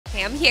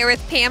am here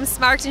with Pam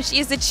Smart, and she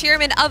is the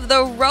chairman of the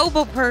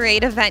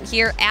RoboParade event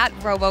here at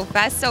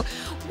RoboFest. So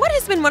what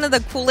has been one of the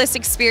coolest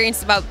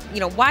experiences about,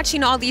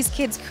 watching all these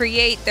kids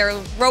create their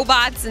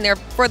robots and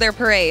for their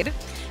parade?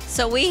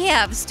 So we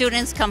have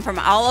students come from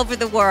all over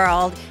the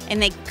world,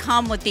 and they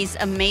come with these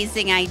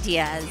amazing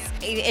ideas.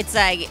 It's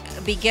a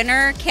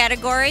beginner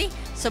category,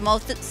 so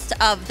most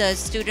of the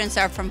students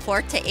are from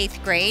 4th to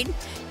 8th grade.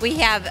 We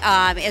have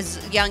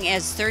as young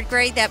as 3rd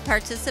grade that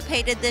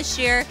participated this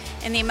year,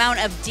 and the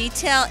amount of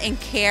detail and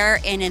care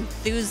and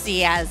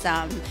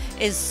enthusiasm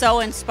is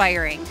so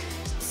inspiring.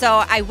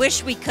 So I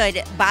wish we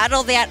could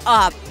bottle that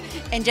up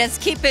and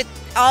just keep it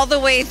all the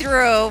way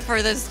through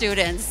for the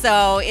students.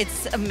 So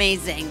it's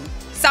amazing.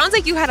 Sounds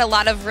like you had a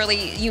lot of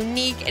really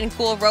unique and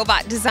cool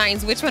robot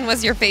designs. Which one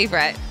was your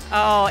favorite?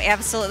 Oh,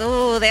 absolutely.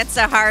 Ooh, that's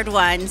a hard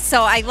one.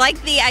 So I like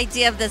the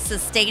idea of the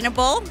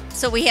sustainable.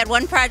 So we had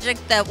one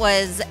project that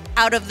was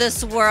out of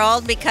this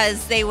world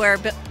because they were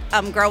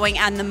growing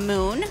on the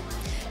moon.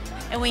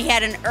 And we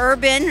had an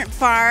urban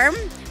farm,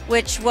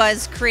 which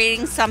was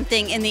creating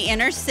something in the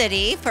inner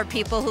city for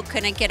people who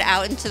couldn't get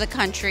out into the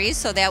country.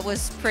 So that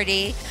was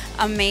pretty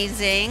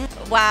amazing.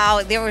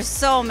 Wow, there were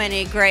so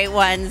many great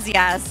ones.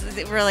 Yes,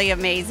 really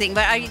amazing.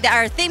 But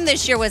our theme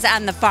this year was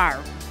on the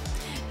farm.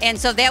 And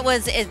so that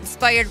was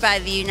inspired by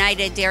the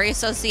United Dairy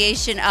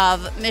Association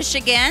of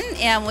Michigan.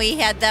 And we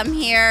had them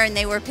here, and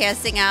they were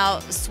passing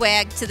out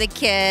swag to the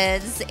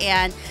kids.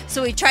 And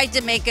so we tried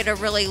to make it a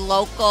really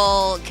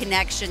local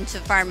connection to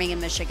farming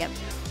in Michigan.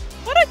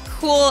 What a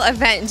cool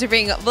event to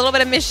bring a little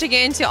bit of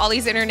Michigan to all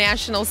these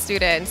international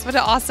students. What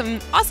an awesome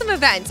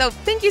event. So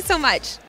thank you so much.